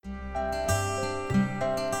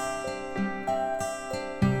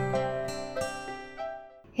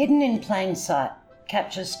Hidden in Plain Sight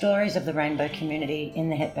captures stories of the rainbow community in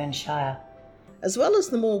the Hepburn Shire. As well as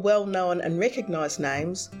the more well-known and recognised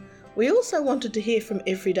names, we also wanted to hear from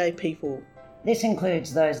everyday people. This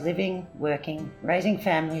includes those living, working, raising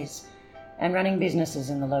families and running businesses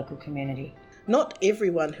in the local community. Not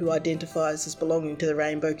everyone who identifies as belonging to the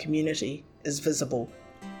rainbow community is visible.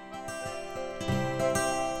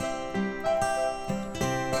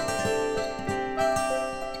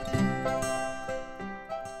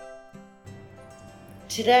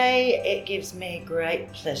 Today it gives me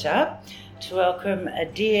great pleasure to welcome a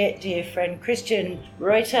dear friend, Christian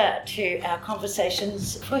Reuter, to our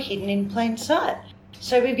conversations for Hidden in Plain Sight.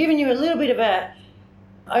 So we've given you a little bit of a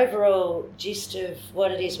overall gist of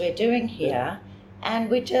what it is we're doing here,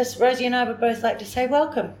 and Rosie and I would both like to say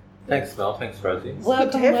welcome. Thanks, Mel. Thanks, Rosie.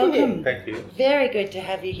 Welcome. Thank you. Very good to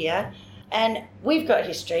have you here. And we've got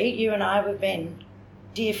history. You and I, we've been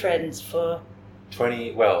dear friends for...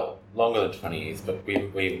 longer than 20 years, but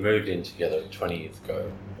we moved in together 20 years ago.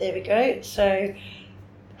 There we go. So,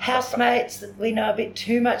 housemates, we know a bit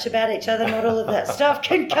too much about each other, not all of that stuff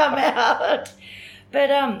can come out. But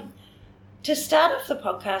to start off the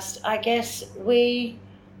podcast, I guess we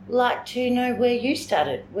like to know where you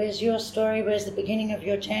started. Where's your story? Where's the beginning of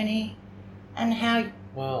your journey? And how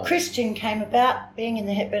Christian came about being in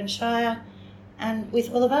the Hepburn Shire and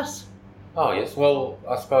with all of us. Oh, yes. Well,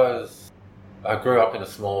 I suppose I grew up in a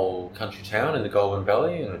small country town in the Goulburn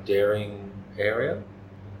Valley in a dairying area,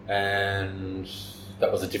 and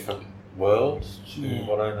that was a different world to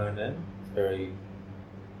what I know now.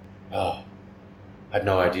 I had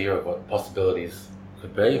no idea of what possibilities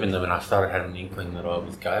could be, even though when I started having an inkling that I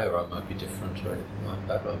was gay or I might be different or anything like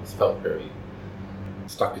that. I just felt very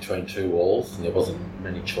stuck between two walls and there wasn't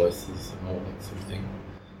many choices and all that sort of thing.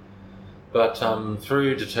 But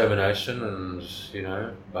through determination and,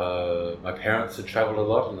 my parents had travelled a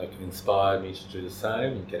lot and they inspired me to do the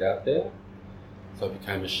same and get out there. So I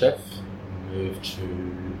became a chef, moved to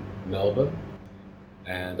Melbourne,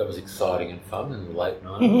 and that was exciting and fun in the late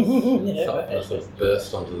 90s. I sort of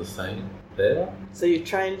burst onto the scene there. So you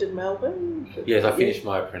trained in Melbourne? Yes, I finished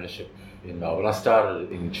my apprenticeship in Melbourne. I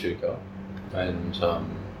started in Echuca and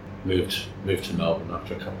moved to Melbourne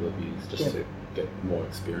after a couple of years just to get more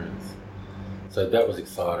experience. So that was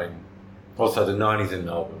exciting. Also, the 90s in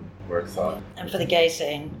Melbourne were exciting. And for the gay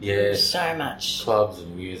scene, so much. Clubs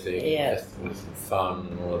and music, and festivals and fun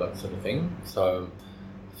and all of that sort of thing. So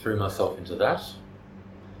threw myself into that.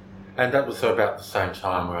 And that was about the same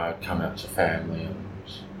time where I'd come out to family and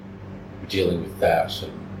dealing with that.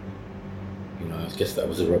 And, I guess that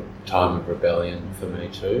was a time of rebellion for me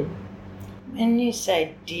too. When you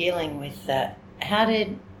say dealing with that, how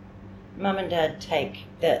did Mum and Dad take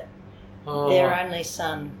that their only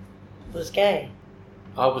son was gay?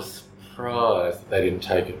 I was surprised that they didn't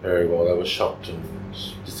take it very well. They were shocked and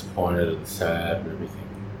disappointed and sad and everything.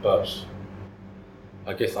 But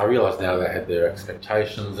I guess I realise now they had their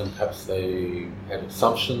expectations and perhaps they had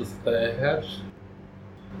assumptions that they had.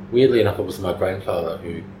 Weirdly enough, it was my grandfather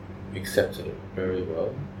who accepted it very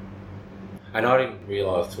well. And I didn't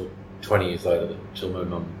realise till 20 years later, till my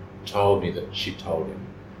mum told me that she told him.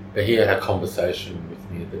 But he had a conversation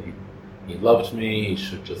with me that he loved me, I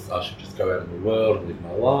should just go out in the world and live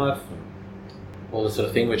my life and all this sort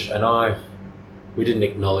of thing, we didn't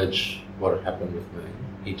acknowledge what had happened with me.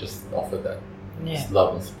 He just offered that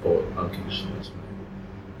love and support unconditionally to me,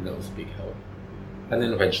 and that was a big help. And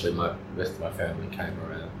then eventually the rest of my family came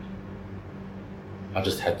around. I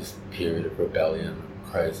just had this period of rebellion and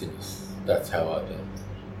craziness. That's how I dealt.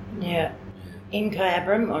 Yeah. In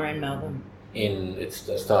Kyabram or in Melbourne? It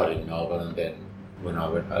started in Melbourne and then when I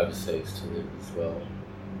went overseas to live as well.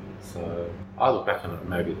 So I look back on it,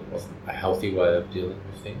 maybe it wasn't a healthy way of dealing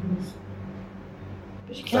with things.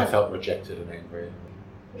 But I felt rejected and angry.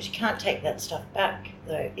 But you can't take that stuff back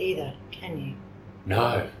though either, can you?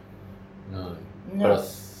 No. But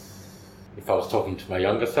if I was talking to my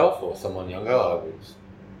younger self or someone younger, I would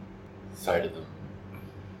say to them,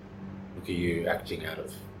 look, are you acting out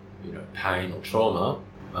of pain or trauma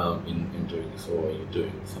in doing this, or are you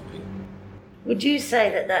doing something? Would you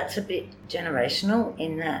say that that's a bit generational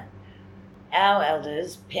in that our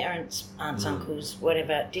elders, parents, aunts, uncles,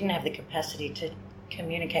 whatever, didn't have the capacity to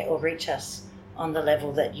communicate or reach us on the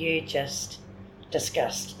level that you just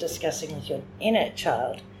discussing with your inner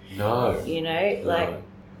child? No. No.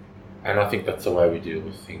 And I think that's the way we deal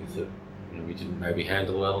with things that we didn't maybe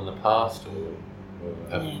handle well in the past or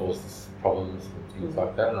have caused us problems and things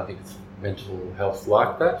like that. And I think it's mental health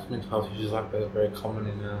like that. Mental health issues like that are very common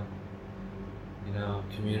in our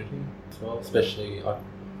community as well, especially,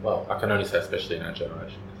 I can only say especially in our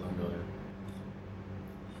generation, because I know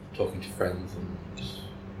talking to friends and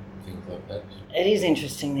things like that. It is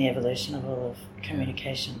interesting, the evolution of all of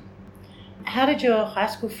communication. How did your high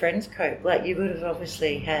school friends cope? Like, you would have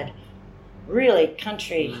obviously had really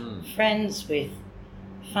country friends with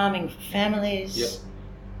farming families. Yep.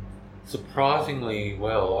 Surprisingly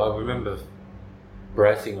well. I remember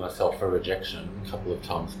bracing myself for rejection a couple of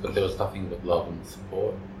times, but there was nothing but love and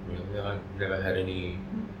support, really. I never had any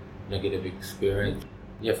negative experience.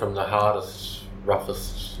 Yeah, from the hardest,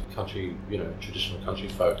 roughest country, traditional country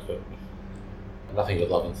folk, but nothing but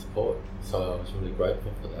love and support. So I was really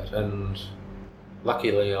grateful for that. And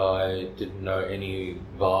luckily I didn't know any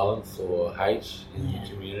violence or hate in the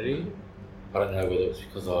community. I don't know whether it's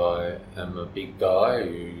because I am a big guy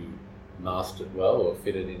who mastered well or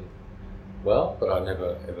fitted in well, but I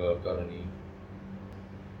never ever got any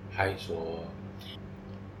hate or...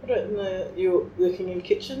 I don't know, you were working in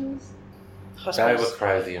kitchens? They were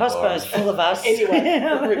crazy Hospo's environments. full of us. Anyway,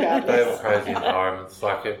 regardless. They were crazy environments.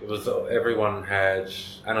 Like, it was, everyone had,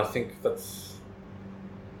 and I think that's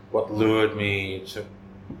what lured me to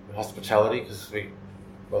hospitality, because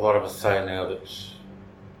a lot of us say now that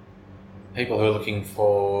people who are looking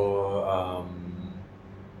for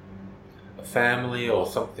a family or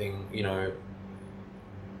something,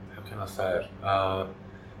 how can I say it?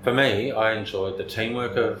 For me, I enjoyed the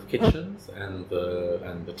teamwork of kitchens and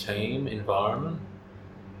the team environment,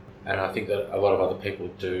 and I think that a lot of other people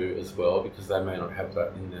do as well, because they may not have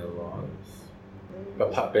that in their lives.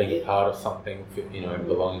 But being a part of something,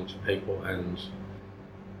 belonging to people, and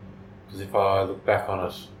because if I look back on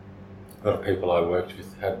it, a lot of people I worked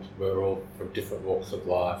with were all from different walks of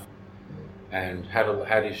life and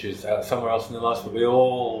had issues somewhere else in their lives, but we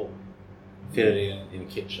all fitted in a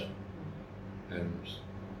kitchen. And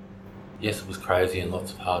yes, it was crazy and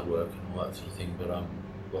lots of hard work and all that sort of thing, but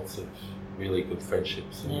lots of really good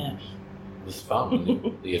friendships, and it was fun,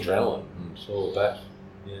 and the adrenaline and all of that.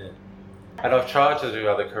 Yeah. And I've tried to do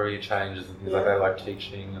other career changes and things like that, like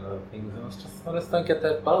teaching and other things, and I just don't get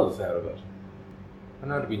that buzz out of it. I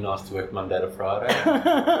know it'd be nice to work Monday to Friday.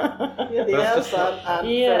 Yeah, the hours aren't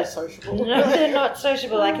very sociable. No, they're not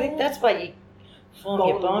sociable. I think that's why you form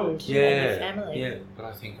your bond with your family. Yeah, but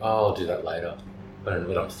I think, I'll do that later.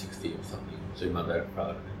 When I'm 60 or something, do Monday to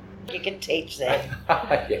Friday. You can teach them.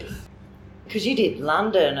 Yes. Because you did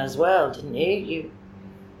London as well, didn't you?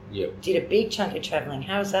 You did a big chunk of travelling.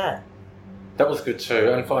 How was that? That was good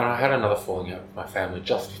too. And I had another falling out with my family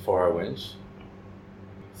just before I went.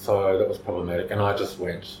 So that was problematic. And I just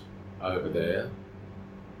went over there.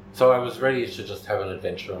 So I was ready to just have an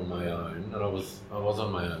adventure on my own. And I was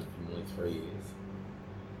on my own for nearly 3 years.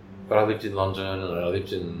 But I lived in London and I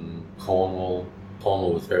lived in Cornwall.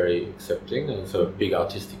 Cornwall was very accepting, and it's a big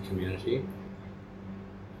artistic community.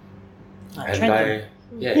 Like and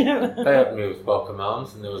they helped me with Welcome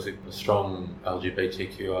Arms, and there was a strong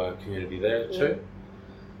LGBTQI community there too.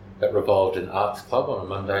 That revolved an arts club on a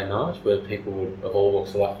Monday night where people of all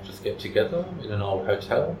walks of life would just get together in an old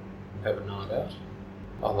hotel, have a night out.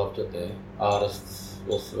 I loved it there. Artists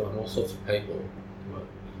also, and all sorts of people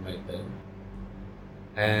you meet there.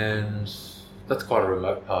 And that's quite a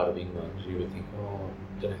remote part of England. You would think,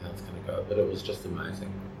 I don't know how it's going to go, but it was just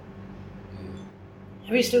amazing. Yeah.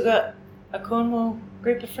 Have you still got a Cornwall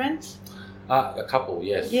group of friends? A couple,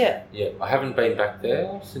 yes. Yeah. I haven't been back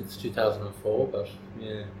there since 2004, but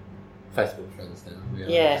Facebook friends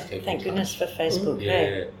now. Thank goodness for Facebook.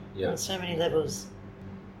 Yeah. On so many levels.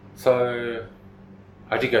 So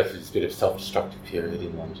I did go through this bit of self-destructive period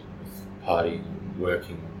in London with partying and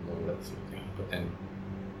working and all that sort of thing, but then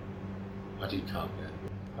I did calm down,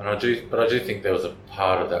 and I do think there was a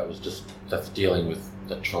part of that was just that's dealing with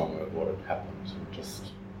the trauma of what had happened and just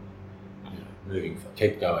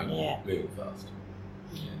keep going, moving fast.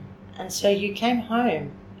 Yeah. And so you came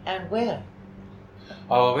home, and where?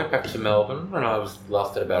 I went back to Melbourne, and I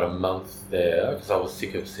lasted about a month there because I was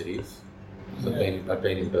sick of cities. So I'd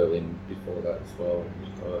been in Berlin before that as well.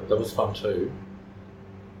 And, that was fun too.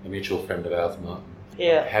 A mutual friend of ours,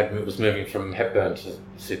 Martin, was moving from Hepburn to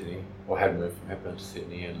Sydney. Or had moved from Hepburn to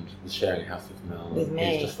Sydney and was sharing a house with Mel. With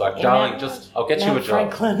me. He's just like, darling, I'll get you a job.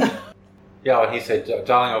 Franklin. Yeah, and he said,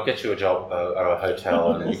 darling, I'll get you a job at a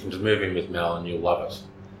hotel and you can just move in with Mel and you'll love it.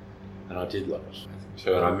 And I did love it.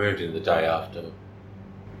 So, and I moved in the day after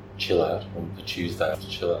Chill Out, on the Tuesday after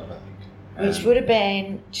Chill Out, I think. Which would have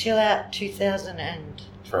been Chill Out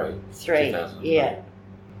 2003. 2003. Yeah.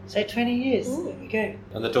 So 20 years. Ooh. There we go.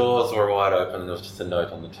 And the doors were wide open and there was just a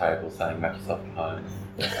note on the table saying, make yourself at home.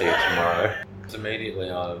 I'll see you tomorrow. So immediately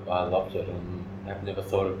I loved it and have never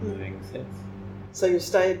thought of moving since. So you've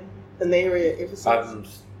stayed in the area ever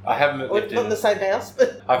since? I haven't Or lived not in the same house,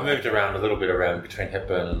 but... I've moved around a little bit around between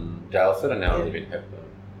Hepburn and Daylesford, and now I live in Hepburn.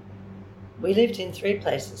 We lived in 3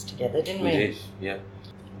 places together, didn't we? We did, yeah.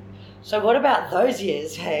 So what about those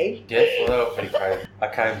years, hey? Yes, well, they were pretty crazy. I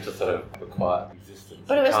came to sort of a quiet existence.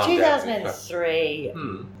 But it was Calmed down. 2003.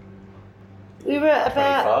 We were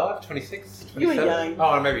about... 25, 26, You were 27? young.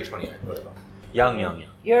 Oh, maybe 28, whatever. Young.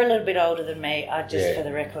 You're a little bit older than me, for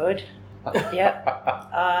the record. Yep.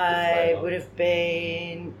 I would have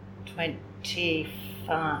been 25.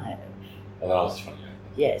 Well, I was 28.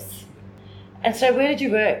 Yes. And so where did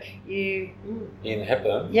you work? In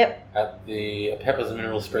Hepburn? Yep. At the Peppers and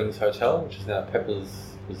Mineral Springs Hotel, which is now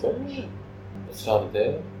Peppers Resort. I started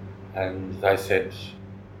there, and they said,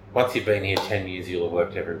 once you've been here 10 years, you'll have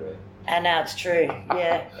worked everywhere. And now it's true.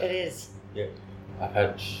 Yeah, it is. Yeah.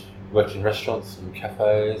 I've worked in restaurants and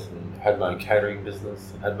cafes, and had my own catering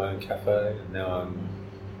business, and had my own cafe, and now I'm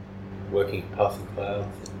working at Passing Clouds.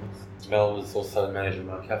 Mel was also managing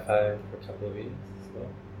my cafe for a couple of years as well.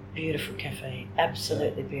 Beautiful cafe.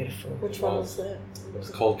 Absolutely beautiful. Which one was that? It was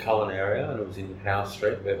called Culinaria, and it was in Howe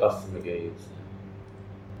Street, where Buster McGee is.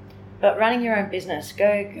 But running your own business, go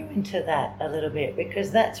into that a little bit,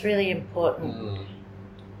 because that's really important.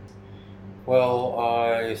 Well,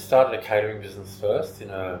 I started a catering business first,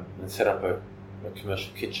 and set up a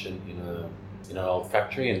commercial kitchen in an old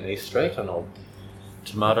factory in East Street, an old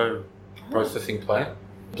tomato processing plant,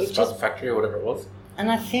 just a factory or whatever it was.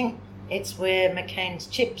 And I think it's where McCain's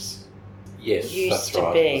Chips used to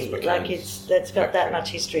right. be. It was Like that's got that factory. much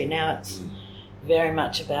history. Now it's very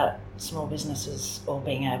much about small businesses all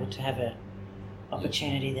being able to have an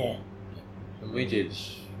opportunity there. And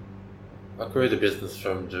I grew the business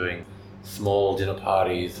from doing small dinner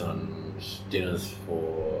parties and dinners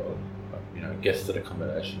for guested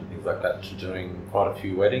accommodation and things like that, to doing quite a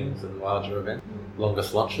few weddings and larger events,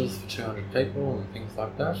 longest lunches for 200 people and things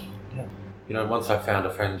like that. Yeah. Once I found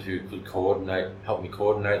a friend who could help me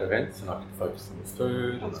coordinate events, and I could focus on the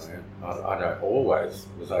food, and I don't always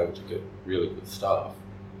was able to get really good staff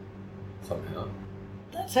somehow.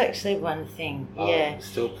 That's actually one thing. Yeah. I'm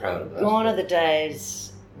still proud of that. Gone are the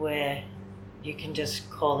days where you can just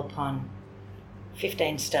call upon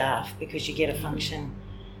 15 staff because you get a function.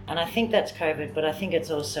 And I think that's COVID, but I think it's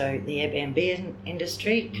also the Airbnb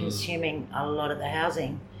industry consuming a lot of the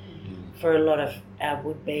housing for a lot of our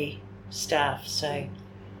would-be staff. So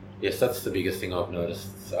yes, that's the biggest thing I've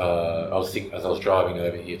noticed. As I was driving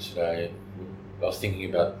over here today, I was thinking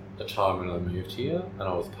about the time when I moved here, and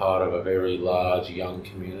I was part of a very large young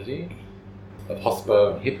community of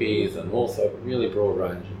hospo and hippies, and also a really broad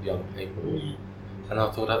range of young people. Yeah. And I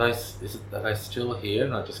thought, are they still here,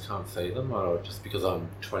 and I just can't see them, or just because I'm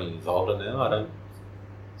 20 years older now, I don't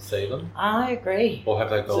see them? I agree. Or have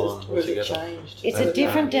they gone Was it altogether? changed? It's a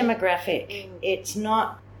different demographic. It's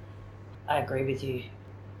not... I agree with you.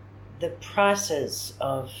 The prices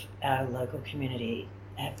of our local community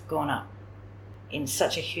have gone up in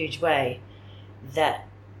such a huge way that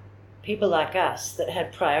people like us that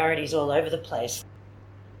had priorities all over the place,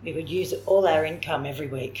 we would use all our income every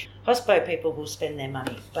week. Hospo people will spend their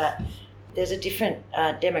money, but there's a different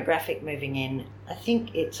demographic moving in. I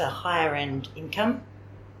think it's a higher end income.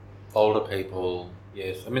 Older people,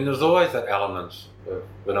 yes. I mean, there's always that element of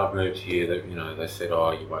when I've moved here that, they said,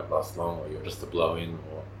 oh, you won't last long, or you're just a blow-in,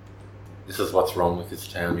 or this is what's wrong with this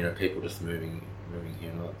town, people just moving here.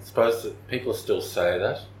 And I suppose that people still say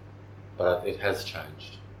that, but it has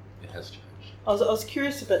changed. It has changed. I was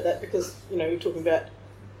curious about that because, you're talking about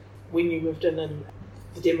when you moved in and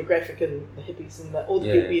the demographic and the hippies and all the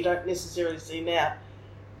people you don't necessarily see now.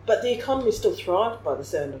 But the economy still thrived by the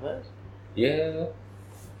sound of it. Yeah.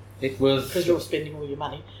 It was... Because you're spending all your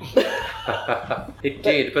money. It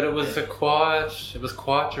did, but it was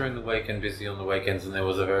quiet during the week and busy on the weekends, and there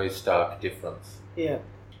was a very stark difference. Yeah.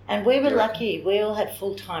 And we were lucky. We all had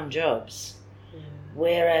full-time jobs,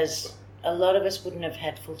 whereas a lot of us wouldn't have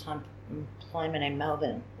had full-time employment in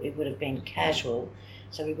Melbourne. We would have been casual,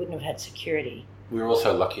 so we wouldn't have had security. We were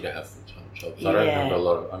also lucky to have full-time jobs. I remember a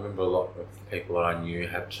lot of people that I knew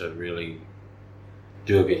had to really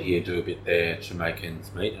do a bit here, do a bit there to make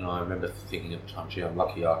ends meet. And I remember thinking at the time, gee, I'm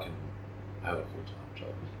lucky I can have a full-time job.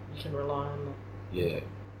 You can rely on them. Yeah.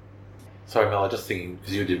 Sorry, Mel, I'm just thinking,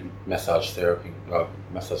 because you did massage therapist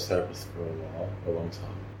for a long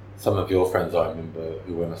time. Some of your friends I remember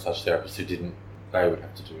who were massage therapists they would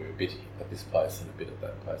have to do a bit at this place and a bit at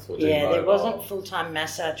that place. Or there wasn't full-time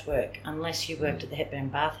massage work unless you worked at the Hepburn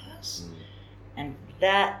Bathhouse. And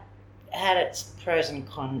that had its pros and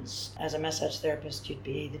cons. As a massage therapist, you'd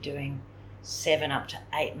be either doing 7 up to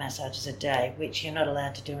 8 massages a day, which you're not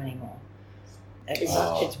allowed to do anymore.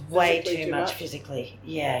 It's way Physically too much physically,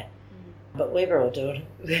 yeah. But we were all doing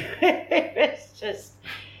it. It's just,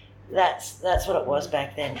 that's what it was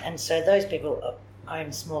back then. And so those people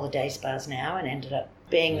own smaller day spas now and ended up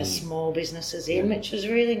being the small businesses which was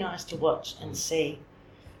really nice to watch and see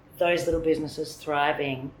those little businesses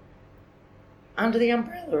thriving under the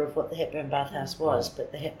umbrella of what the Hepburn Bathhouse was.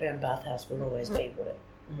 But the Hepburn Bathhouse will always be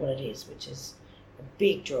what it is, which is a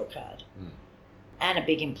big draw card and a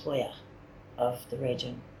big employer of the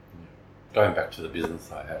region. Going back to the business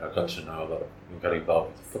I had, I got to know a lot of, got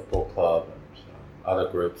involved with the football club and other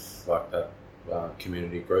groups like that,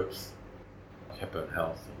 community groups, like Hepburn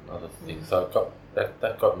Health and other things. So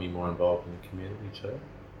that got me more involved in the community too,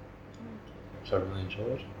 which I really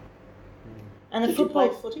enjoyed. And the Did football.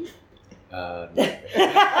 you play footy? No. You should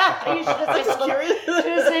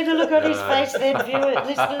have seen the look on his face then,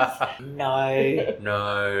 listeners.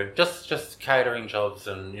 No, just catering jobs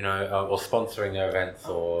and or sponsoring their events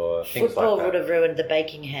or things Football like that. would have ruined the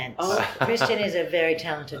baking hands. Oh. Christian is a very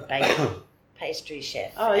talented pastry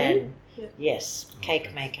chef. Oh, yeah? And Yeah. yes,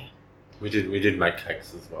 cake maker. We did make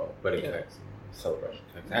cakes as well, wedding cakes, and celebration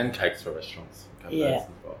cakes, and cakes for restaurants. Yeah. As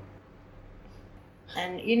well.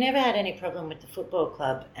 And you never had any problem with the football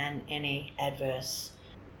club and any adverse.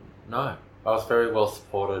 No, I was very well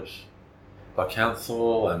supported by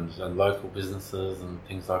council and local businesses and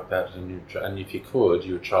things like that. And if you could,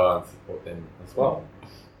 you would try and support them as well.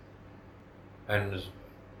 And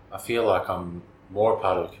I feel like I'm more a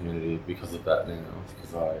part of the community because of that now,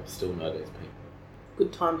 because I still know these people.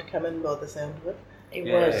 Good time to come in by the sound of it. It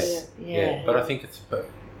Yeah. was, yeah. But I think it's,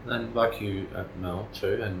 and like you, Mel,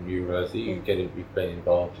 too, and you, Rosie, you've been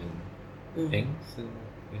involved in things in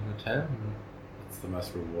the town, and it's the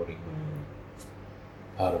most rewarding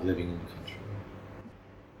part of living in the country.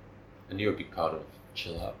 And you're a big part of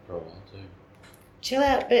Chill Out for a while too. Chill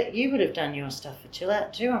Out, but you would have done your stuff for Chill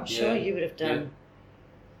Out too. I'm sure you would have done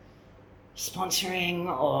sponsoring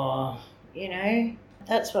or,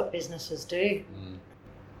 that's what businesses do.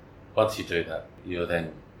 Once you do that, you'll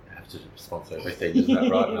then have to sponsor everything, isn't that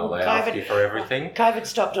right, Mel? They ask you for everything. COVID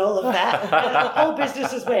stopped all of that. All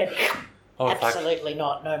businesses went, It's absolutely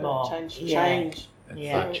not, no more. Change. It's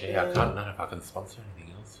Yeah. like, gee, I don't know if I can sponsor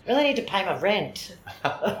anything else. Really need to pay my rent.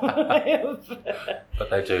 But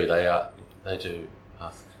they do. They do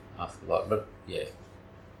ask a lot. But yeah,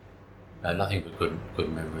 no, nothing but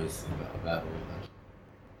good memories about all that.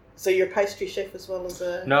 So you're a pastry chef as well as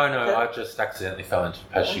a... No, I just accidentally fell into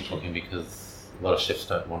pastry cooking because a lot of chefs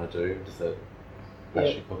don't want to do dessert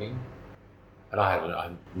pastry cooking. And I have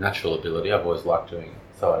a natural ability. I've always liked doing it,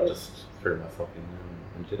 so I just threw myself in there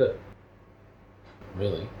and did it.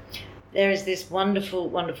 Really. There is this wonderful,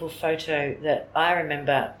 wonderful photo that I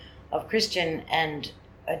remember of Christian and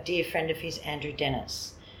a dear friend of his, Andrew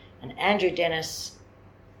Dennis. And Andrew Dennis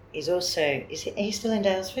is also, is he still in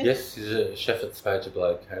Dalesford? Yes, he's a chef at Spade to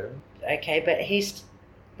Blade Catering. Okay, but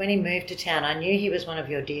when he moved to town, I knew he was one of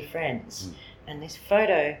your dear friends. And this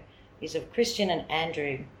photo is of Christian and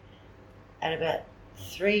Andrew at about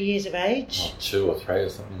 3 years of age. 2 or 3 or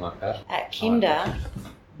something like that. At Kinder,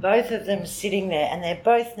 both of them sitting there, and they're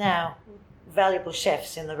both now valuable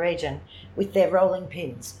chefs in the region with their rolling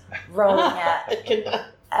pins rolling out.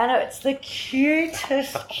 I know, it's the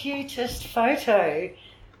cutest photo.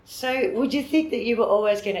 So would you think that you were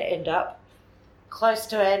always going to end up close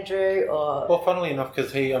to Andrew or... Well, funnily enough,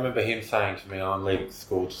 because I remember him saying to me, I'm leaving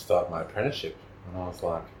school to start my apprenticeship. And I was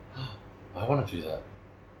like, I want to do that.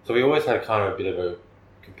 So we always had kind of a bit of a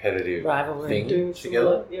competitive rivalry thing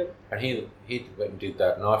together. And he went and did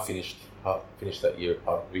that, and I finished that year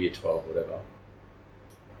 12 or whatever.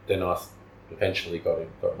 Then I eventually got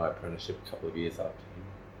my apprenticeship a couple of years after him.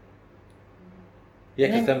 Yeah,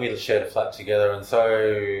 because then we shared a flat together, and so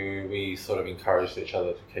we sort of encouraged each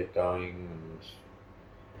other to keep going. And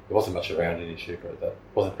there wasn't much around in Echuca. That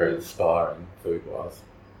wasn't very inspiring food-wise.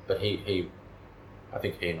 But I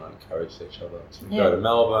think he and I encouraged each other to go to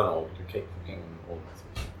Melbourne or to keep cooking and all that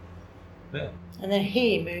sort of stuff. Yeah. And then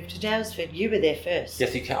he moved to Dalesford. You were there first.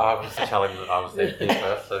 Yes, I was telling him that I was there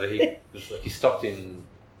first. So he stopped in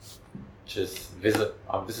to visit.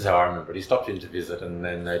 This is how I remember it. He stopped in to visit, and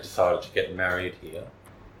then they decided to get married here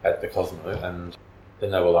at the Cosmo, and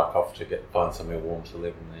then they were like off to find somewhere warm to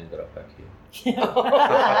live, and they ended up back here.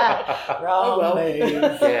 Wrong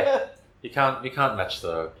move. Yeah, you can't match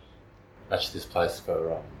this place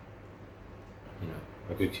for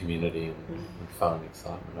a good community and fun and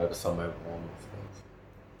excitement over somewhere warm, I suppose.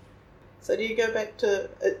 So do you go back to...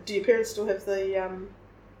 do your parents still have the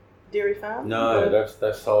dairy farm? No,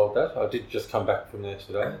 they've sold that. I did just come back from there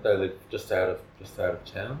today. They live just out of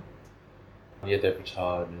town. Yeah, they've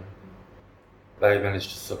retired now. they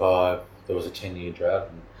managed to survive. There was a 10-year drought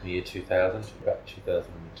in the year 2000, about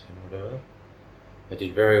 2010 or whatever. They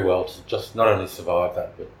did very well to just not only survive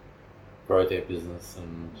that, but grow their business,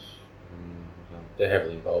 and they're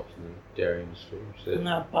heavily involved in the dairy industry. And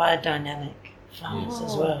they're biodynamic farms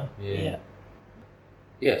as well.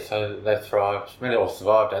 Yeah, so they thrived. Many all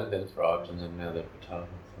survived and then thrived, and then now they're retired.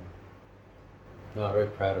 So. No, I'm very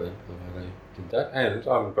proud of them for how they did that. And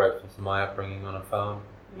I'm grateful for my upbringing on a farm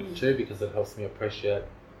too, because it helps me appreciate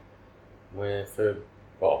where food...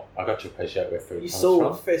 Well, I got to appreciate where food comes from. You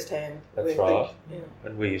saw firsthand. That's right.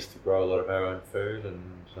 And we used to grow a lot of our own food and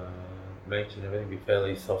meat and everything, be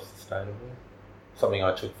fairly self-sustainable. Something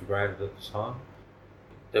I took for granted at the time.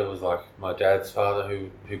 There was like my dad's father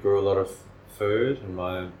who grew a lot of food, and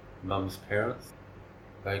my mum's parents,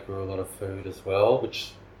 they grew a lot of food as well,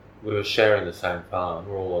 which we were sharing the same farm.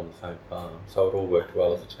 We're all on the same farm, so it all worked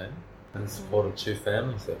well as a team and supported two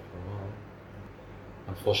families there for a while.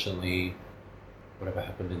 Unfortunately, whatever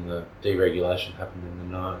happened in the deregulation happened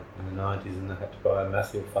in the 90s, and they had to buy a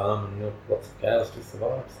massive farm and milk lots of cows to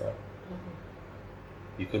survive. So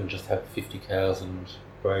you couldn't just have 50 cows and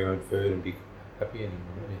grow your own food and be happy anymore.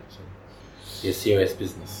 It's a serious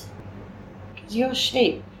business. Because you're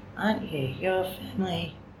sheep, aren't you? Your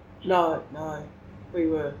family. No. We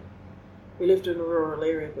lived in a rural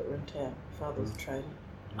area, but we're in town. My father was a trader.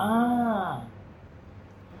 Ah.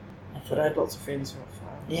 But I had lots of friends who were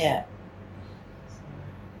farmers. Yeah. So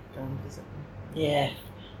go and visit them. Yeah.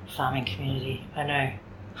 Farming community. I know.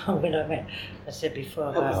 When I went, I said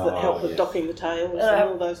before. Help with docking the tails and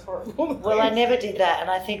all those horrible things. Well, I never did that, and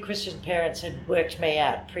I think Christian parents had worked me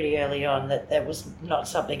out pretty early on that was not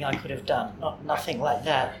something I could have done, nothing like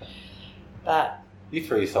that. But you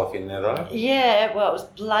threw yourself in there, though. Yeah, well, it was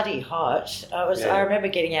bloody hot. Yeah. I remember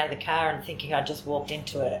getting out of the car and thinking I just walked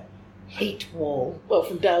into a heat wall. Well,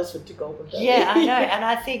 from Dalesford to Goulburn. Yeah, I know, and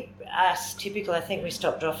I think I think we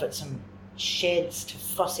stopped off at some sheds to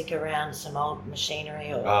fossick around some old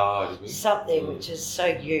machinery or something, which is so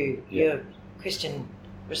your Christian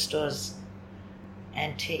restores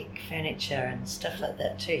antique furniture and stuff like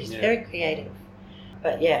that too. He's very creative.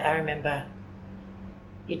 But yeah, I remember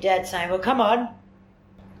your dad saying, well, come on,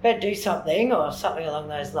 better do something, or something along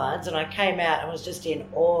those lines, and I came out and was just in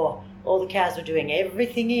awe. All the cows were doing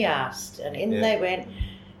everything he asked, and in they went,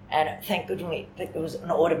 and thank goodness it was an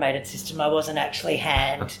automated system. I wasn't actually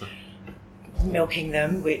hand milking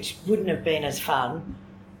them, which wouldn't have been as fun.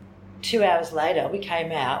 2 hours later, we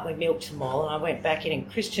came out, we milked them all, and I went back in,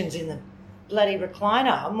 and Christian's in the bloody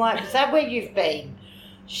recliner. I'm like, is that where you've been?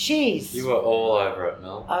 Jeez. You were all over it,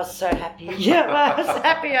 Mel. I was so happy. Yeah, I was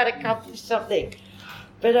happy I'd accomplished something.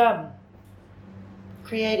 But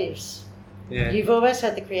creatives. Yeah. You've always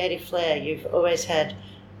had the creative flair. You've always had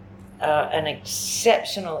an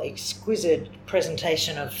exceptional, exquisite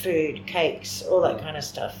presentation of food, cakes, all that kind of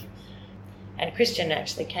stuff. And Christian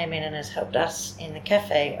actually came in and has helped us in the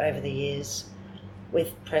cafe over the years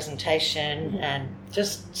with presentation and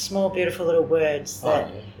just small, beautiful little words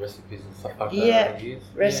that... recipes and stuff like that. Yeah,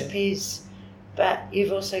 recipes. But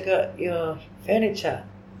you've also got your furniture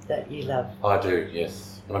that you love. I do,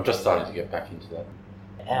 yes. And I'm just starting to get back into that.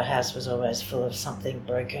 Our house was always full of something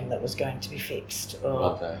broken that was going to be fixed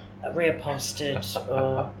or reupholstered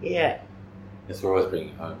or, Yes, we're always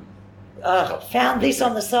bringing home. Found this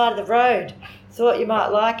on the side of the road. Thought you might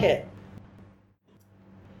like it.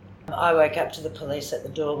 I woke up to the police at the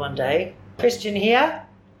door one day. Christian here?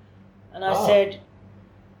 And I said,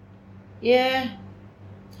 yeah.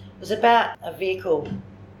 It was about a vehicle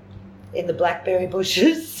in the blackberry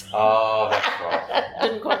bushes. Oh, that's right.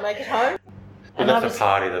 Didn't quite make it home. And that's a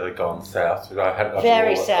party that had gone south.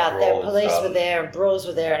 Very south. The police were there and brawls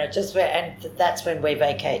were there, and it just went, and that's when we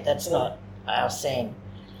vacate. That's not our scene.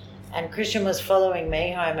 And Christian was following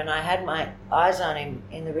me home, and I had my eyes on him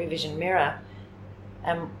in the rear vision mirror.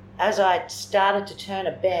 And as I started to turn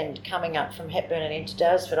a bend coming up from Hepburn and into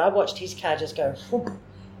Daylesford, I watched his car just go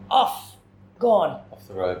off, gone. Off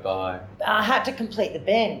the road by. I had to complete the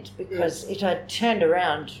bend because if I turned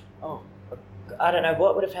around, I don't know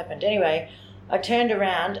what would have happened. Anyway, I turned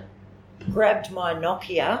around, grabbed my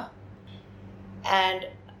Nokia, and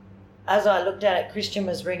as I looked at it, Christian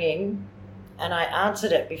was ringing, and I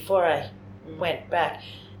answered it before I went back.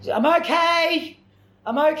 I'm okay,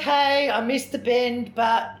 I missed the bend,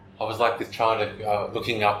 but... I was like this trying to,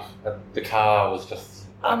 looking up at the car was just...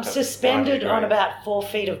 I'm suspended on about 4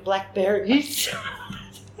 feet of blackberries.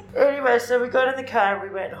 Anyway, so we got in the car and we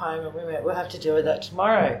went home and we went, we'll have to deal with that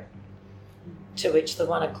tomorrow. To which the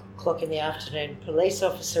 1 o'clock in the afternoon police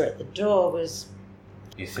officer at the door was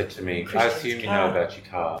He said to me, I Christian's assume you car. know about your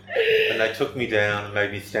car. And they took me down and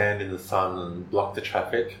made me stand in the sun and block the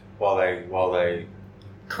traffic while they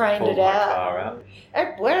Craned pulled it my out. car out.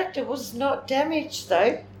 It worked. It was not damaged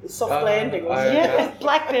though. The soft landing was I- Yeah, with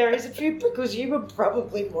blackberries, a few because you were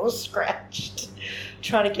probably more scratched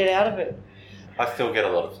trying to get out of it. I still get a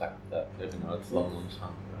lot of flack for that, even though it's a long time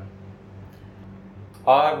ago.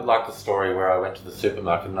 I like the story where I went to the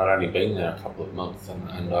supermarket and I'd only been there a couple of months,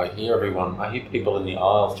 and I hear people in the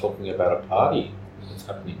aisles talking about a party that's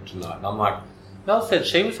happening tonight. And I'm like, Mel said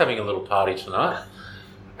she was having a little party tonight.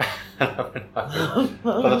 By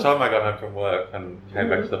the time I got home from work and came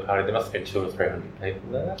back to the party, there must have been 200 or 300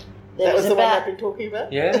 people there. That was the one I've been talking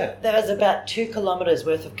about? Yeah. There was about 2 kilometres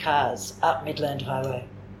worth of cars up Midland Highway.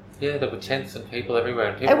 Yeah, there were tents and people everywhere.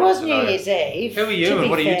 And people It was wanted New to know, Year's Eve. who are you to and be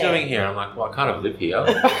what are you fair. doing here? I'm like, well, I kind of live here.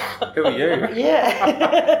 Who are you?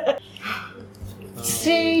 Yeah.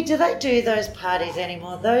 See, do they do those parties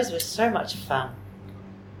anymore? Those were so much fun.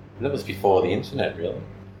 That was before the internet, really.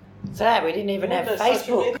 So we didn't even have No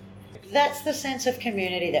social Facebook. media. That's the sense of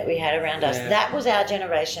community that we had around us. Yeah. That was our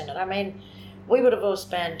generation. And I mean, we would have all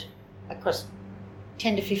spent across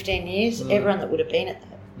 10 to 15 years, everyone that would have been at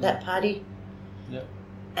that party. Yep.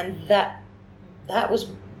 And that was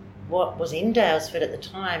what was in Dalesford at the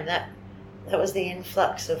time. That was the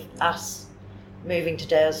influx of us moving to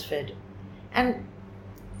Dalesford. And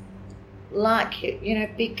like,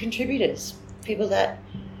 big contributors, people that,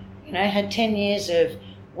 had 10 years of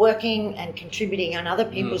working and contributing on other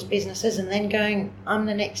people's businesses and then going, I'm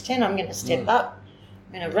the next 10, I'm going to step up,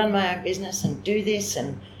 I'm going to run my own business and do this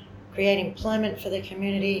and create employment for the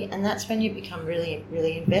community, and that's when you become really,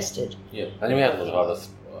 really invested. Yeah, and we had a lot of other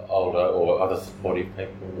older or other supportive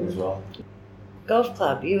people as well. Golf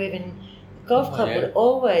club, the golf club would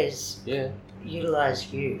always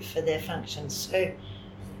utilise you for their functions. So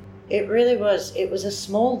it was a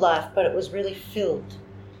small life, but it was really filled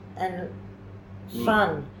and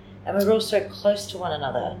fun, and we were all so close to one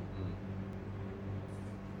another.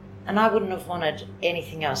 And I wouldn't have wanted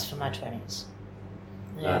anything else for my 20s.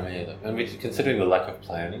 No, me either. And considering the lack of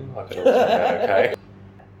planning, it all turned out okay.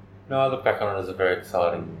 No, I look back on it as a very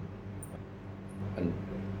exciting and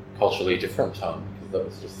culturally different time, because that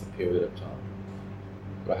was just a period of time.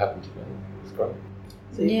 What happened to me was great.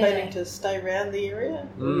 So you're planning to stay around the area?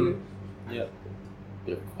 Yeah.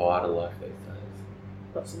 Bit of quieter life these days.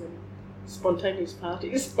 Got some spontaneous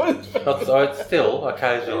parties? Not so, still,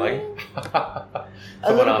 occasionally. Someone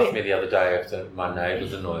little asked bit. me the other day if my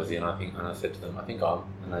neighbours are noisy, and I said to them, I think I'm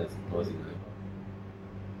a noisy neighbour.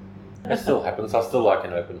 It still happens. I still like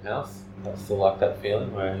an open house. I still like that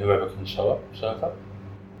feeling where whoever can show up, shows up.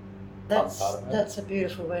 That's a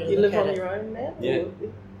beautiful way to You look live at on it. your own now? Yeah.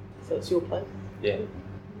 Or- so it's your place? Yeah.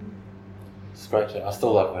 It's great. I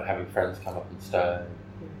still like having friends come up and stay.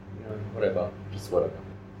 Whatever. Just whatever.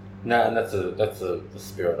 No, and that's the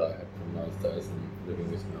spirit I had from those days and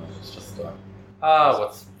living with Mel. It's just like,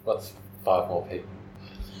 what's 5 more people?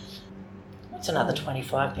 It's another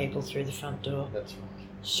 25 people through the front door. That's right.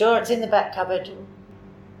 Sure, it's in the back cupboard.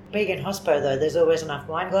 Big in hospo though, there's always enough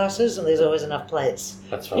wine glasses and there's always enough plates.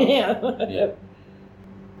 That's right. Yeah.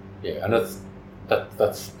 Yeah, and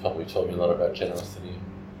that's probably taught me a lot about generosity.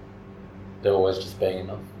 There always just being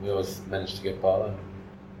enough. We always managed to get by.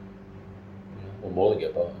 Or more than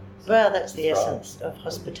get by. Well, that's the That's right. essence of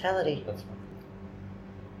hospitality. That's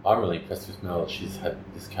right. I'm really impressed with Mel that she's had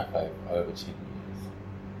this cafe for over 10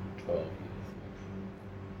 years. 12 years.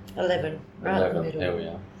 11, right in the 11, middle. there we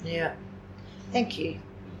are. Yeah. Thank you.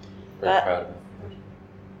 Very But- proud of her.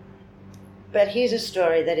 But here's a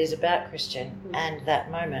story that is about Christian and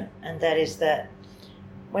that moment, and that is that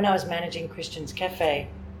when I was managing Christian's Cafe,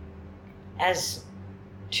 as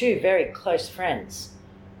 2 very close friends,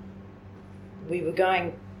 we were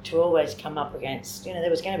going to always come up against, there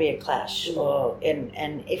was going to be a clash,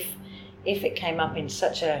 and if it came up in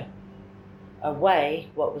such a way,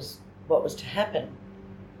 what was to happen.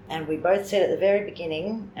 And we both said at the very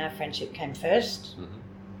beginning, our friendship came first,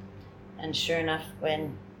 and sure enough,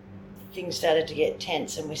 when things started to get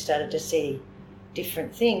tense and we started to see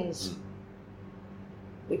different things,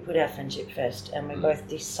 we put our friendship first, and we both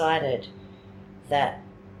decided that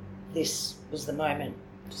this was the moment.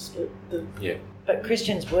 Just But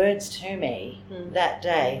Christian's words to me that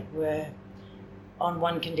day were on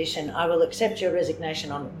one condition: I will accept your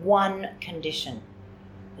resignation on one condition,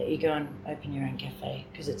 that you go and open your own cafe,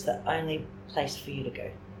 because it's the only place for you to go.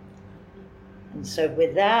 And so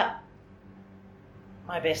without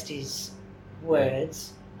my bestie's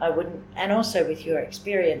words, I wouldn't, and also with your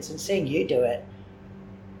experience and seeing you do it,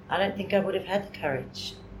 I don't think I would have had the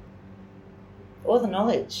courage or the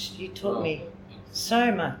knowledge. You taught me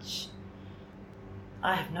So much.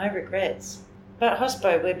 I have no regrets. But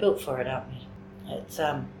hospo, we're built for it, aren't we? It's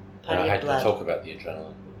part And of I your hate blood. to talk about the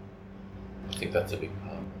adrenaline. I think that's a big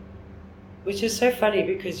part. Which is so funny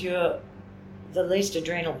because you're the least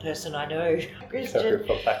adrenal person I know. Christian,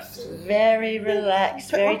 very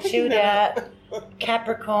relaxed, very I'm picking chilled that out, up.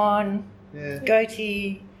 Capricorn, Yeah.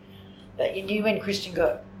 goatee. But you knew when Christian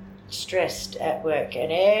got stressed at work,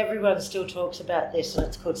 and everyone still talks about this, and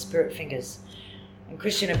it's called spirit fingers. And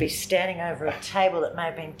Christian would be standing over a table that may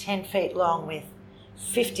have been 10 feet long with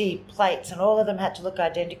 50 plates, and all of them had to look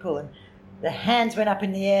identical, and the hands went up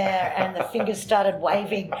in the air and the fingers started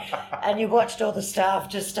waving, and you watched all the staff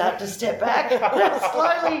just start to step back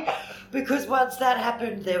slowly, because once that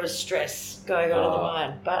happened there was stress going on in the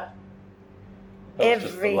mind. But That was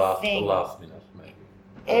just the everything last minute, maybe.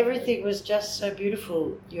 everything was just so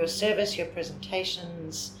beautiful. Your service, your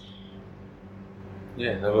presentations.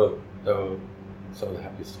 Yeah, they were some of the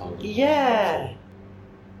happiest times. Yeah.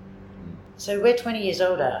 So we're 20 years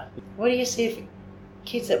older. What do you see if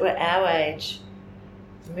kids that were our age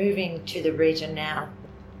moving to the region now?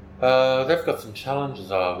 They've got some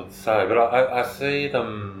challenges, I would say, but I see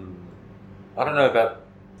them. I don't know about,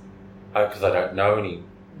 because I don't know any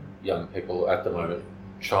young people at the moment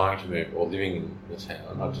trying to move or living in the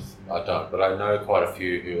town. I don't, but I know quite a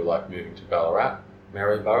few who are like moving to Ballarat,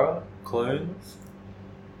 Maryborough, Clunes,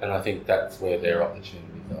 and I think that's where their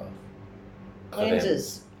opportunities are. Clunes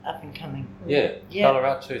is up and coming. Yeah, Yeah.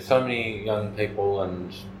 Ballarat too. So many young people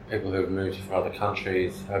and people who have moved from other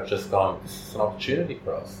countries have just gone, this is an opportunity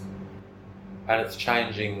for us. And it's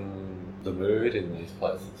changing the mood in these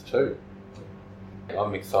places too.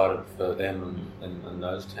 I'm excited for them and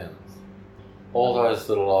those towns. All those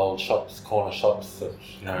little old shops, corner shops that,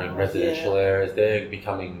 in residential areas, they're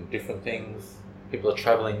becoming different things. People are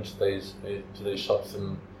travelling to these shops,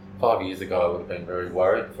 and 5 years ago I would have been very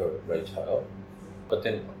worried for retail. But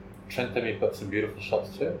then Trentham, you've got some beautiful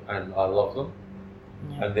shops too, and I love them.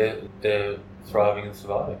 Yeah. And they're thriving and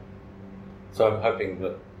surviving. So I'm hoping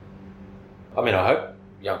that, I hope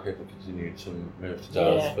young people continue to move to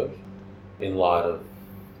Daylesford in light of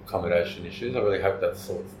accommodation issues. I really hope that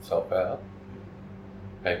sorts itself out.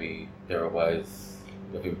 Maybe there are ways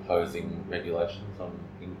of imposing regulations on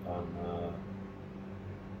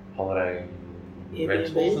holiday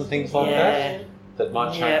rentals and things like that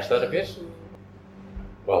might change that a bit.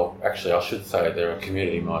 Well, actually, I should say there are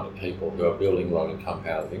community-minded people who are building low-income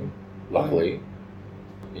housing, luckily,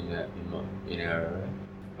 in our area.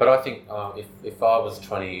 But I think if I was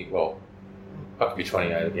 20, well, I could be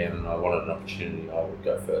 28 again and I wanted an opportunity, I would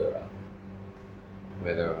go further out,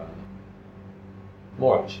 where there are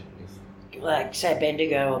more opportunities. Like, say,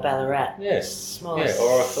 Bendigo or Ballarat. Yes. Small. Yeah,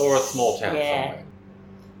 or a small town somewhere.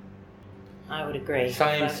 I would agree.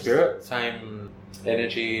 Same spirit, same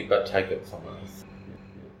energy, but take it somewhere else.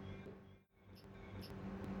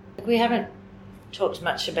 We haven't talked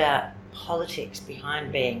much about politics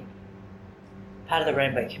behind being part of the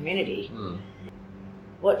rainbow community.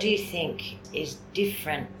 What do you think is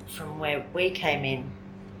different from where we came in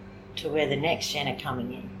to where the next gen are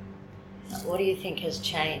coming in? What do you think has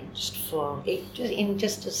changed in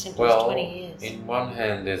just as simple as 20 years? In one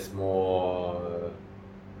hand, there's more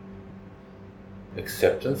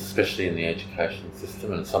acceptance, especially in the education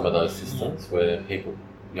system and some of those systems where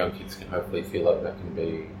young kids can hopefully feel like they can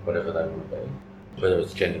be whatever they want to be, whether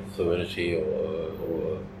it's gender fluidity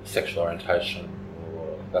or sexual orientation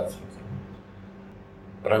or that sort of thing.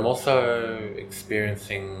 But I'm also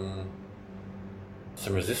experiencing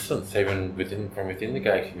some resistance even from within the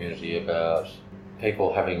gay community about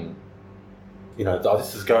people having, oh,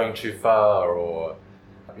 this is going too far, or,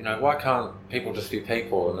 why can't people just be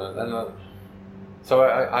people? So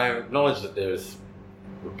I acknowledge that there's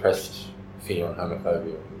repressed fear and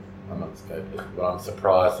homophobia amongst gay people, but I'm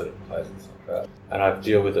surprised that it plays itself out. And I've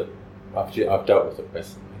dealt with it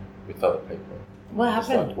recently with other people. What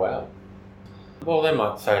happened? Like, wow. Well, they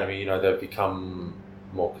might say to me, they've become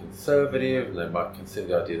more conservative, and they might consider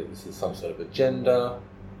the idea that this is some sort of agenda.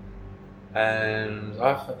 And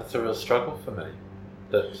I think that's a real struggle for me.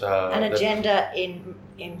 An agenda in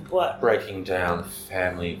what? Breaking down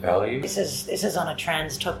family values. This is on a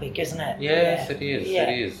trans topic, isn't it? Yes, it is. Yeah.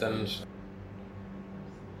 It is, and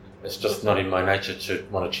it's just not in my nature to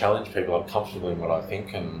want to challenge people. I'm comfortable in what I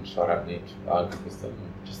think, and I don't need to argue with them.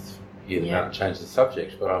 Just hear them out and change the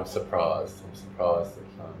subject. But I'm surprised.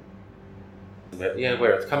 That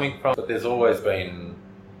where it's coming from. But there's always been.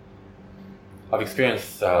 I've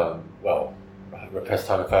experienced repressed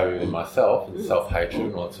homophobia within myself and self-hatred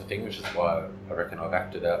and all that sort of thing, which is why I reckon I've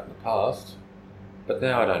acted out in the past. But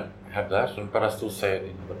now I don't have that, but I still see it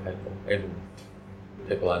in other people, even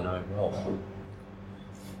people I know well.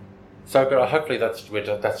 So, but hopefully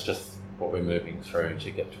that's just what we're moving through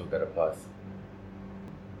to get to a better place.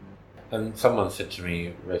 And someone said to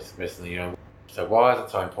me recently, so why is it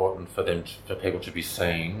so important for people to be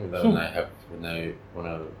seen when they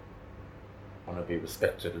want to be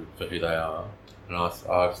respected for who they are? And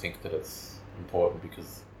I think that it's important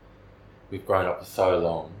because we've grown up for so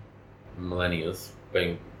long, millennia,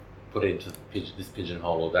 being put into this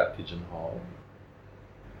pigeonhole or that pigeonhole,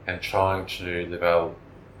 and trying to live our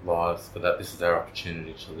lives for that. This is our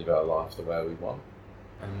opportunity to live our life the way we want,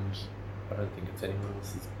 and I don't think it's anyone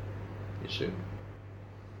else's issue.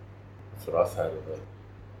 That's what I say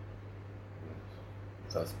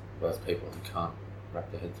to those people who can't wrap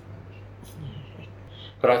their heads around it.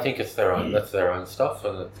 But I think it's that's their own stuff,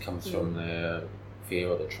 and it comes from their fear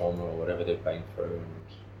or their trauma or whatever they've been through. And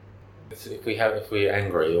if we're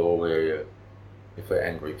angry, if we're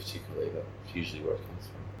angry particularly, that's usually where it comes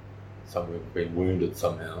from. We've been wounded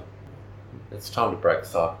somehow. It's time to break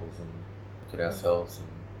cycles and look at ourselves and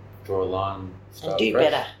draw a line. And do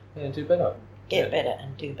better. Yeah, do better. Get better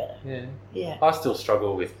and do better. Yeah. Yeah. I still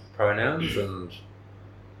struggle with pronouns and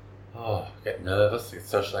get nervous, get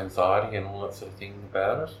social anxiety and all that sort of thing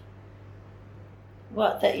about it.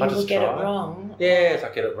 What, that you will get it wrong? Yes,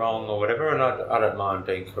 I get it wrong or whatever, and I don't mind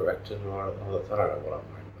being corrected, or I don't know what I'm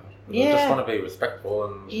worried about. Yeah. I just want to be respectful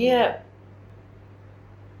and... Yeah.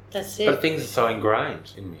 That's it. But things are so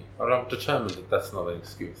ingrained in me. I'm determined that that's not an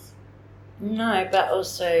excuse. No, but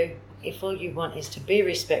also, if all you want is to be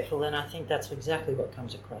respectful, then I think that's exactly what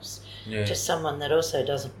comes across. Yeah. Just someone that also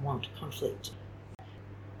doesn't want conflict.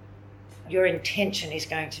 Your intention is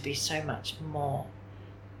going to be so much more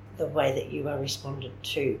the way that you are responded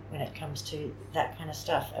to when it comes to that kind of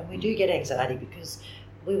stuff. And we do get anxiety because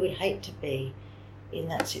we would hate to be in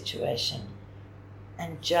that situation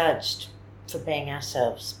and judged for being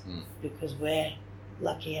ourselves, because we're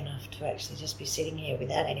lucky enough to actually just be sitting here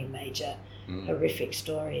without any major horrific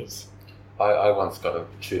stories. I once got a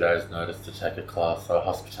 2 days notice to take a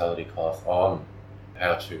hospitality class on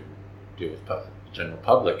how to deal with the general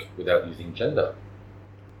public without using gender.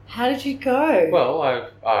 How did you go? Well,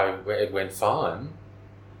 it went fine,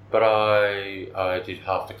 but I did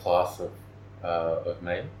half the class of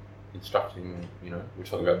me instructing, we're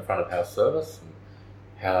talking about front of house service and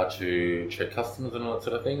how to treat customers and all that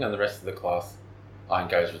sort of thing, and the rest of the class, I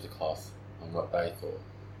engaged with the class on what they thought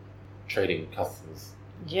treating customers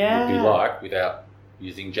would be like without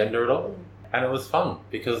using gender at all. And it was fun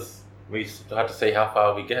because we had to see how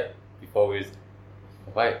far we get before we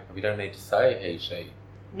don't need to say he, she.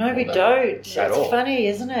 No, we don't. It's funny,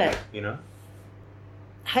 isn't it?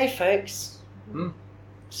 Hey, folks.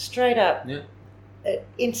 Straight up. Yeah. It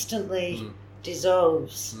instantly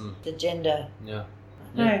dissolves the gender. Yeah.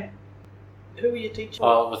 No. Who were you teaching?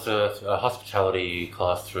 Oh, it was a hospitality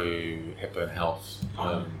class through Hepburn Health,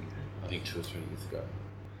 I think 2 or 3 years ago.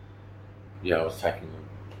 Yeah, I was taking them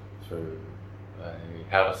through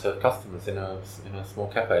how to serve customers in a small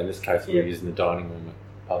cafe. In this case, we were using the dining room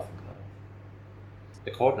at Parsons Place.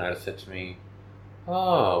 The coordinator said to me,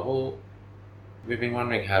 "Oh, well, we've been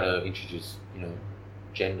wondering how to introduce,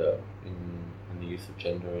 gender and the use of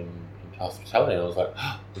gender in hospitality." And I was like,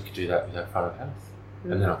 we could do that with our front of house.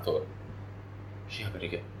 And then I thought, I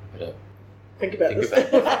better think about this.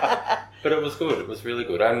 But it was good. It was really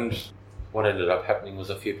good. And what ended up happening was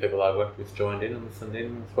a few people I worked with joined in and listened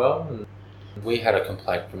in as well. And we had a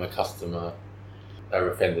complaint from a customer. They were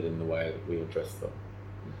offended in the way that we addressed them.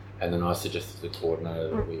 And then I suggested to the coordinator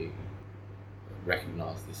that we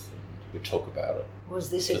recognise this and we talk about it. Was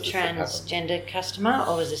this a transgender customer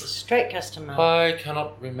or was this a straight customer? I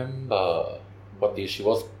cannot remember what the issue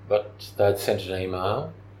was, but they'd sent an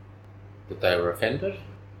email that they were offended,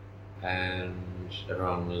 and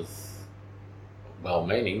everyone was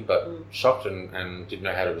well-meaning but shocked and didn't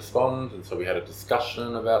know how to respond, and so we had a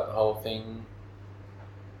discussion about the whole thing.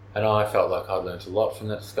 And I felt like I'd learnt a lot from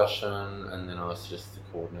that discussion, and then I suggested to the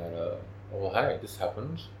coordinator, well, hey, this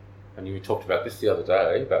happened, and you talked about this the other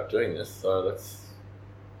day, about doing this, so let's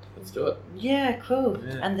do it. Yeah, cool.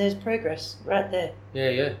 Yeah. And there's progress right there.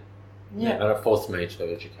 Yeah. And it forced me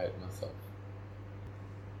to educate myself.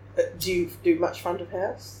 Do you do much front of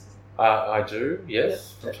house? I do,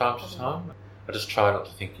 yes, from time to time. I just try not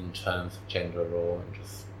to think in terms of gender at all, and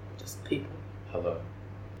just people. Hello.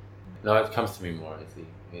 No, it comes to me more easy.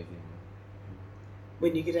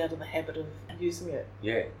 When you get out of the habit of using it.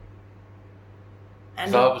 Yeah.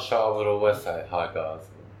 And so I would always say, hi guys,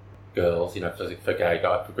 and girls, for gay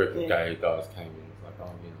guys, for a group of gay guys came in, it's like,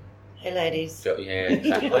 oh, hey ladies. Yeah,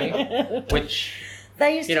 exactly. Which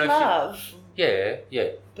they used to love. Yeah.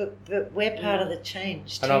 But we're part of the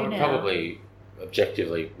change too And I now. probably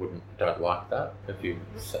objectively don't like that if you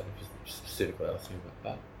specifically ask me about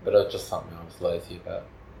that. But it's just something I was lazy about.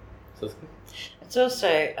 So it's good. It's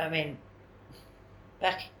also, I mean,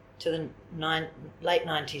 back to the late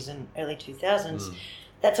 90s and early 2000s,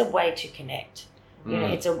 that's a way to connect. You know,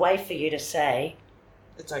 it's a way for you to say,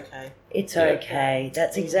 It's okay. it's okay.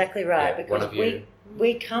 That's exactly right. Yeah, because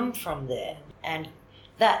we come from there. And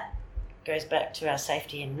that goes back to our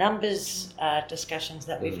safety in numbers discussions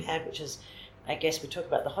that we've had, which is, I guess we talk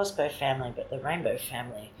about the Hospo family, but the Rainbow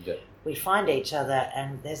family. Yeah. We find each other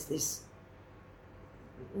and there's this,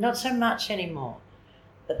 not so much anymore,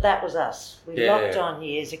 but that was us. We locked on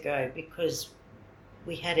years ago because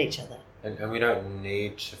we had each other. And we don't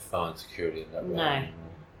need to find security in that way No. anymore.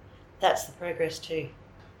 That's the progress too.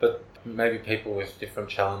 But maybe people with different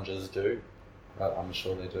challenges do. I'm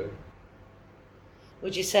sure they do.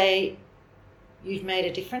 Would you say you've made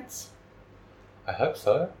a difference? I hope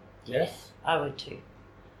so. Yes. I would too.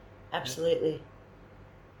 Absolutely.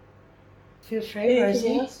 Feel free, Rosie.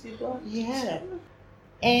 Anything else you'd like? Yeah.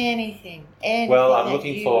 Anything. Well, I'm that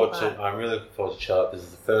looking you forward like. I'm really looking forward to Chill Out. This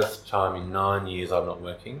is the first time in 9 years I'm not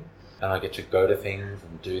working, and I get to go to things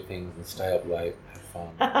and do things and stay up late and have fun.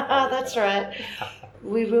 That's right.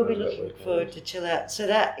 We will be looking forward to Chill Out. So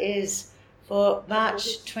that is for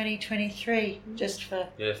March 2023, just for...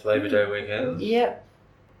 Yes, Labor Day weekend. Yep.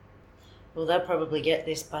 Well, they'll probably get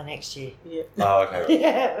this by next year. Yeah. Oh, okay. Right.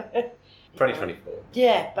 Yeah. 2024.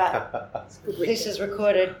 Yeah, but Good this weekend. is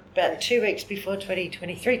recorded about 2 weeks before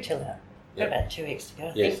 2023 Chill Out. Yeah. About 2 weeks to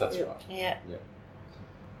go. Yes, that's Yeah. right. Yeah.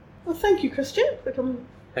 Well, thank you, Christian, for coming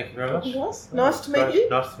Thank you very much. to us. Nice to meet you.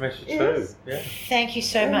 Nice to meet you Yes. too. Yeah. Thank you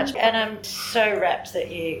so much. And I'm so rapt that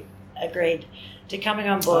you agreed to coming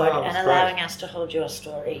on board Oh, and that's allowing great. us to hold your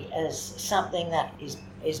story as something that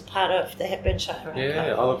is part of the Hepburn Shire.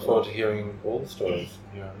 Yeah, I look forward to hearing all the stories.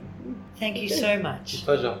 Yeah. Thank you Okay. so It's much. a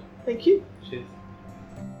pleasure. Thank you. Cheers.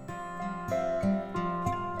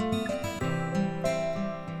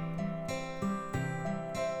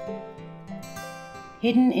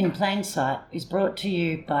 Hidden in Plain Sight is brought to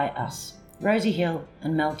you by us, Rosie Hill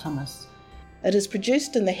and Mel Thomas. It is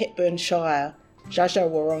produced in the Hepburn Shire, Jaja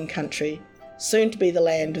Wurrung country, soon to be the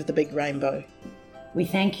land of the big rainbow. We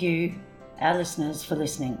thank you, our listeners, for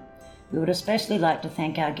listening. We would especially like to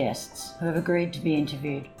thank our guests who have agreed to be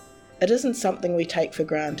interviewed. It isn't something we take for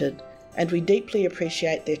granted, and we deeply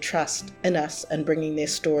appreciate their trust in us and bringing their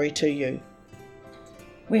story to you.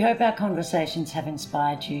 We hope our conversations have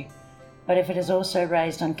inspired you, but if it has also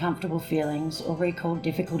raised uncomfortable feelings or recalled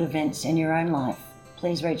difficult events in your own life,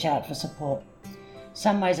 please reach out for support.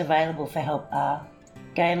 Some ways available for help are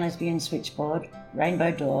Gay and Lesbian Switchboard,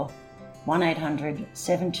 Rainbow Door, 1800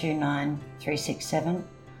 729 367.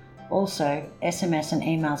 Also, SMS and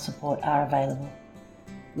email support are available.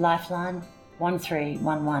 Lifeline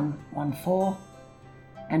 131114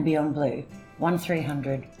 and Beyond Blue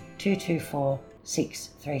 1300 224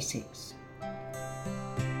 636.